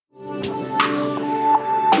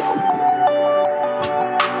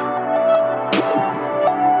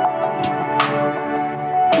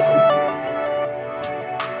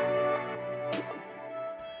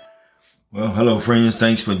Hello, friends.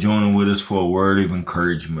 Thanks for joining with us for a word of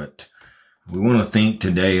encouragement. We want to think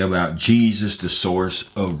today about Jesus, the source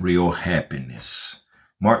of real happiness.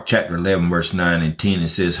 Mark chapter 11, verse 9 and 10, it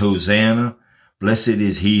says, Hosanna, blessed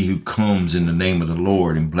is he who comes in the name of the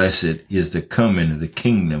Lord, and blessed is the coming of the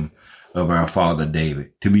kingdom of our father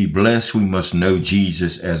David. To be blessed, we must know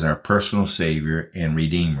Jesus as our personal Savior and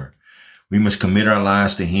Redeemer. We must commit our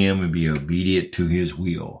lives to him and be obedient to his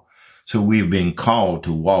will. So we have been called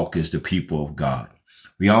to walk as the people of God.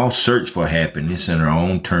 We all search for happiness in our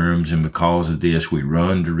own terms, and because of this, we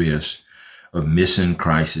run the risk of missing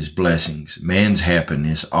Christ's blessings. Man's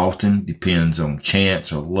happiness often depends on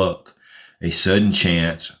chance or luck, a sudden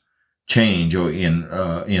change or in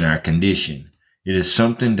our condition. It is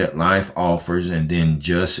something that life offers and then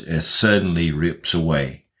just as suddenly rips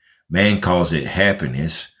away. Man calls it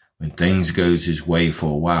happiness when things goes his way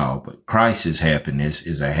for a while, but Christ's happiness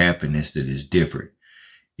is a happiness that is different.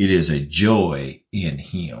 It is a joy in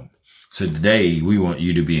him. So today we want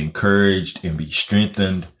you to be encouraged and be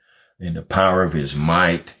strengthened in the power of his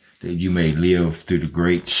might, that you may live through the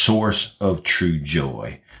great source of true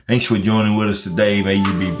joy. Thanks for joining with us today. May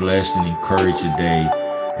you be blessed and encouraged today.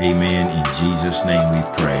 Amen. In Jesus' name we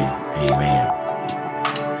pray. Amen.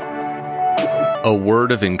 A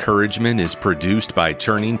word of encouragement is produced by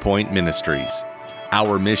Turning Point Ministries.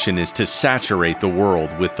 Our mission is to saturate the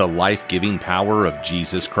world with the life-giving power of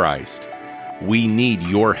Jesus Christ. We need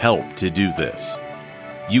your help to do this.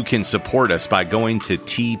 You can support us by going to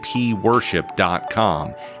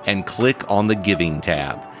tpworship.com and click on the Giving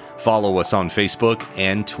tab. Follow us on Facebook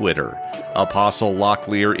and Twitter. Apostle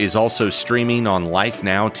Locklear is also streaming on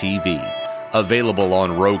LifeNow TV, available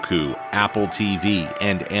on Roku, Apple TV,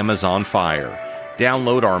 and Amazon Fire.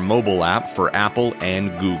 Download our mobile app for Apple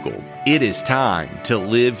and Google. It is time to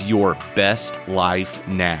live your best life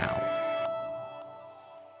now.